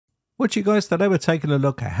What you guys, today we're taking a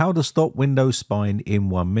look at how to stop Windows spying in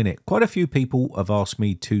 1 minute. Quite a few people have asked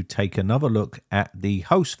me to take another look at the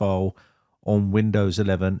host file on Windows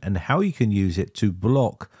 11 and how you can use it to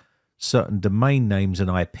block certain domain names and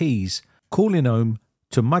IPs calling home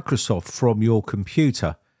to Microsoft from your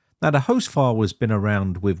computer. Now, the host file has been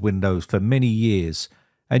around with Windows for many years,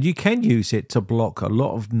 and you can use it to block a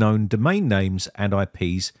lot of known domain names and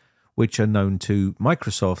IPs which are known to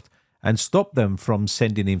Microsoft and stop them from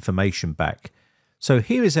sending information back. So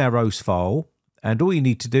here is our host file, and all you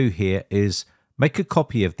need to do here is make a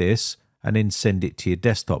copy of this and then send it to your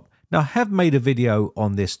desktop. Now, I have made a video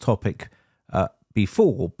on this topic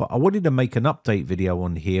before, but I wanted to make an update video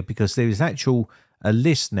on here because there is a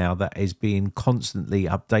list now that is being constantly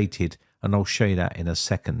updated, and I'll show you that in a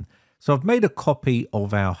second. So I've made a copy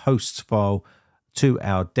of our hosts file to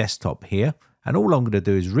our desktop here, and all I'm going to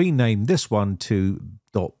do is rename this one to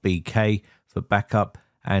 .bk for backup,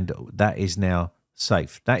 and that is now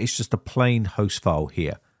safe. That is just a plain host file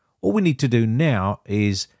here. All we need to do now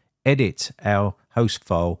is edit our host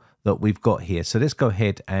file that we've got here. So let's go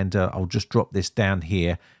ahead and I'll just drop this down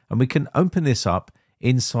here, and we can open this up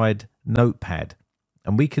inside Notepad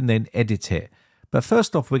and we can then edit it. But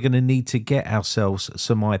first off, we're going to need to get ourselves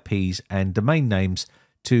some IPs and domain names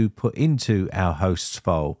to put into our hosts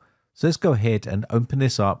file. So let's go ahead and open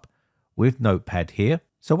this up with Notepad here.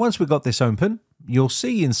 So once we've got this open, you'll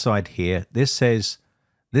see inside here, this says,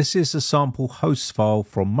 this is a sample host file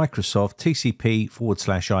from Microsoft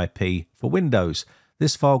TCP/IP for Windows.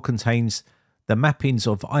 This file contains the mappings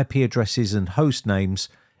of IP addresses and host names.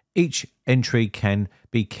 Each entry can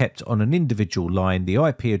be kept on an individual line. The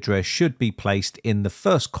IP address should be placed in the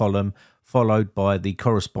first column, followed by the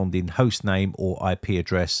corresponding host name or IP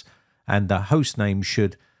address, and the host name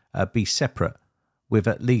should be separate with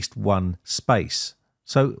at least one space.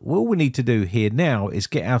 So all we need to do here now is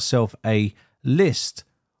get ourselves a list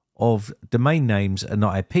of domain names and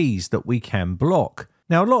IPs that we can block.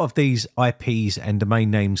 Now, a lot of these IPs and domain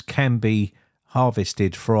names can be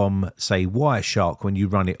harvested from, say, Wireshark when you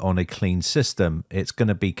run it on a clean system. It's going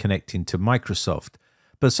to be connecting to Microsoft.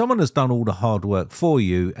 But someone has done all the hard work for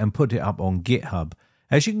you and put it up on GitHub.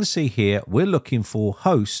 As you can see here, we're looking for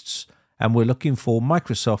hosts, and we're looking for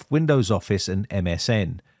Microsoft, Windows Office, and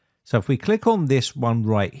MSN. So if we click on this one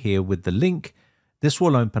right here with the link, this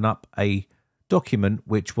will open up a document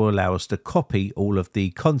which will allow us to copy all of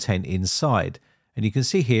the content inside. And you can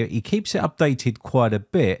see here, he keeps it updated quite a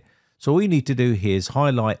bit. So all you need to do here is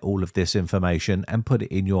highlight all of this information and put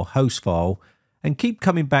it in your host file, and keep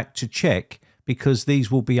coming back to check because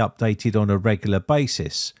these will be updated on a regular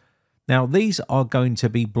basis. Now, these are going to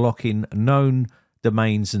be blocking known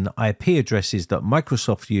domains and IP addresses that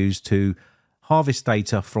Microsoft use to harvest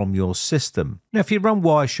data from your system. Now, if you run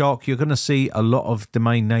Wireshark, you're going to see a lot of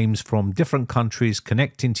domain names from different countries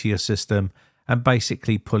connecting to your system and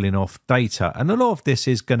basically pulling off data. And a lot of this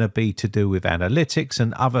is going to be to do with analytics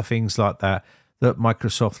and other things like that that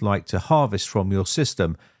Microsoft like to harvest from your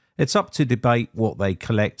system. It's up to debate what they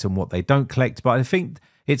collect and what they don't collect, but I think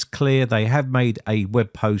it's clear they have made a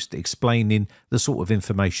web post explaining the sort of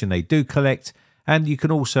information they do collect. And you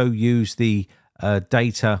can also use the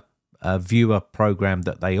data viewer program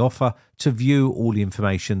that they offer to view all the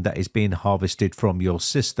information that is being harvested from your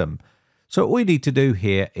system. So all we need to do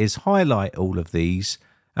here is highlight all of these,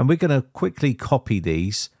 and we're going to quickly copy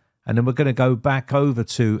these, and then we're going to go back over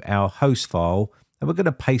to our host file, and we're going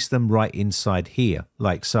to paste them right inside here,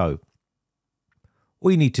 like so. All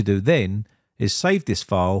you need to do then is save this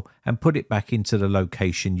file and put it back into the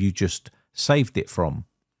location you just saved it from.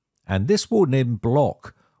 And this will then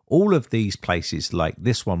block all of these places, like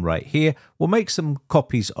this one right here. We'll make some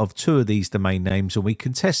copies of 2 of these domain names, and we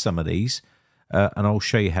can test some of these. And I'll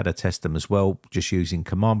show you how to test them as well, just using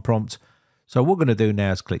command prompt. So what we're going to do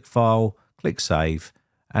now is click File, click Save.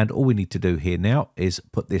 And all we need to do here now is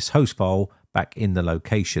put this host file back in the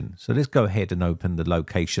location. So let's go ahead and open the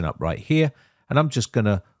location up right here. And I'm just going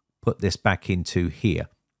to put this back into here.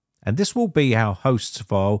 And this will be our hosts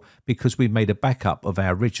file because we made a backup of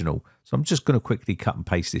our original. So I'm just going to quickly cut and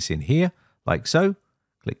paste this in here, like so.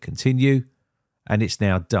 Click Continue, and it's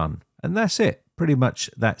now done. And that's it. Pretty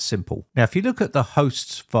much that simple. Now, if you look at the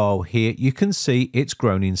hosts file here, you can see it's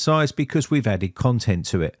grown in size because we've added content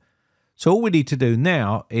to it. So all we need to do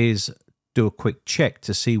now is do a quick check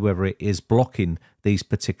to see whether it is blocking these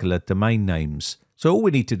particular domain names. So all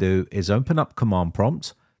we need to do is open up command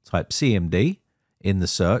prompt, type CMD in the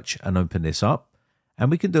search and open this up.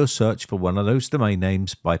 And we can do a search for one of those domain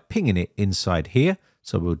names by pinging it inside here.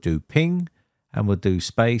 So we'll do ping and we'll do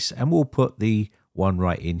space and we'll put the one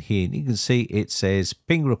right in here. And you can see it says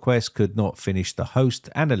ping request could not finish the host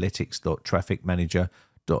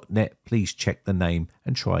analytics.trafficmanager.net. Please check the name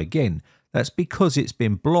and try again. That's because it's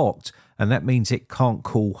been blocked, and that means it can't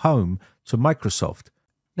call home to Microsoft.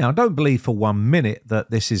 Now, don't believe for 1 minute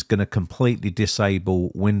that this is going to completely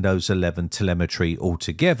disable Windows 11 telemetry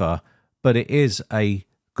altogether, but it is a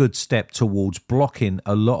good step towards blocking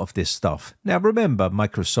a lot of this stuff. Now, remember,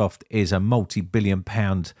 Microsoft is a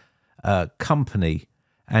multi-billion-pound company,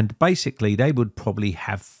 and basically they would probably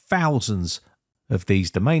have thousands of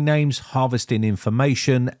these domain names harvesting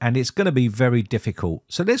information, and it's going to be very difficult.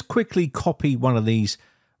 So let's quickly copy one of these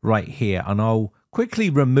right here, and I'll quickly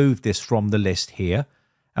remove this from the list here,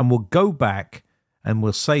 and we'll go back and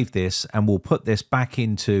we'll save this, and we'll put this back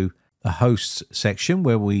into the hosts section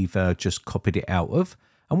where we've just copied it out of.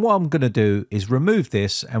 And what I'm going to do is remove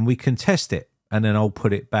this, and we can test it, and then I'll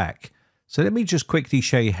put it back. So let me just quickly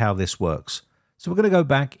show you how this works. So we're going to go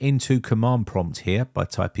back into command prompt here by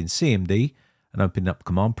typing CMD and opening up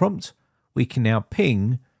command prompt. We can now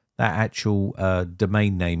ping that actual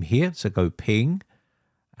domain name here. So go ping,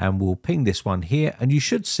 and we'll ping this one here, and you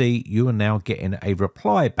should see you are now getting a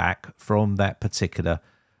reply back from that particular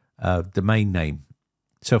domain name.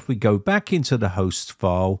 So if we go back into the host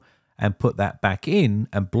file and put that back in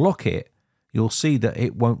and block it, you'll see that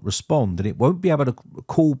it won't respond, and it won't be able to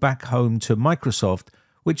call back home to Microsoft,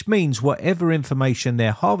 which means whatever information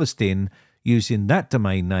they're harvesting using that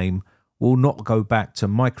domain name will not go back to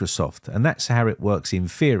Microsoft. And that's how it works in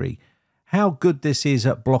theory. How good this is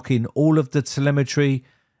at blocking all of the telemetry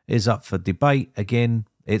is up for debate. Again,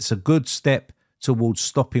 it's a good step towards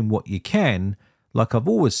stopping what you can. Like I've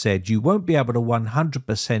always said, you won't be able to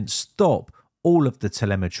 100% stop all of the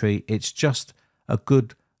telemetry. It's just a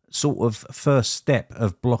good sort of first step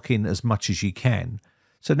of blocking as much as you can.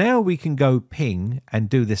 So now we can go ping and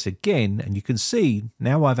do this again, and you can see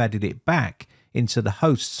now I've added it back into the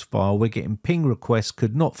hosts file. We're getting ping request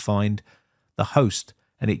could not find the host,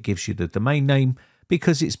 and it gives you the domain name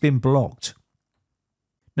because it's been blocked.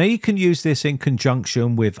 Now you can use this in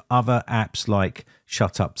conjunction with other apps like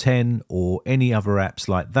Shut-Up10 or any other apps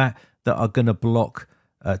like that that are going to block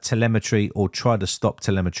telemetry or try to stop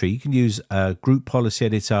telemetry. You can use a group policy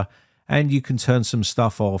editor, and you can turn some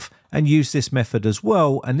stuff off and use this method as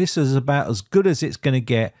well. And this is about as good as it's going to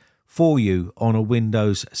get for you on a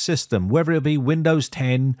Windows system, whether it be Windows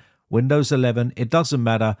 10, Windows 11, it doesn't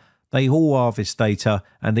matter. They all harvest data,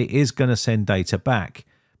 and it is going to send data back.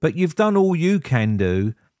 But you've done all you can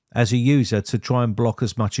do as a user to try and block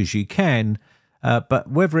as much as you can. But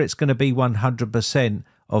whether it's going to be 100%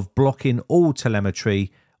 of blocking all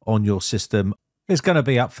telemetry on your system is going to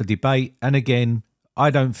be up for debate. And again, I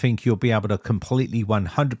don't think you'll be able to completely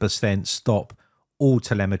 100% stop all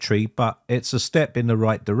telemetry, but it's a step in the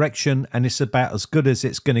right direction, and it's about as good as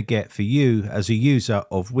it's going to get for you as a user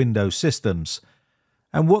of Windows systems.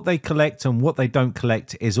 And what they collect and what they don't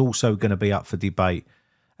collect is also going to be up for debate.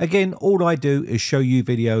 Again, all I do is show you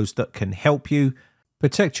videos that can help you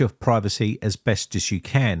protect your privacy as best as you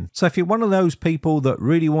can. So if you're one of those people that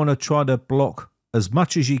really want to try to block as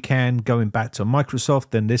much as you can going back to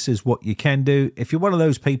Microsoft, then this is what you can do. If you're one of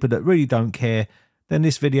those people that really don't care, then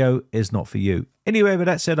this video is not for you. Anyway, with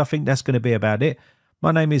that said, I think that's going to be about it.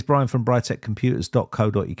 My name is Brian from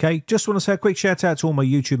briteccomputers.co.uk. Just want to say a quick shout out to all my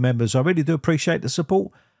YouTube members. I really do appreciate the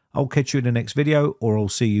support. I'll catch you in the next video, or I'll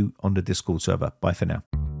see you on the Discord server. Bye for now.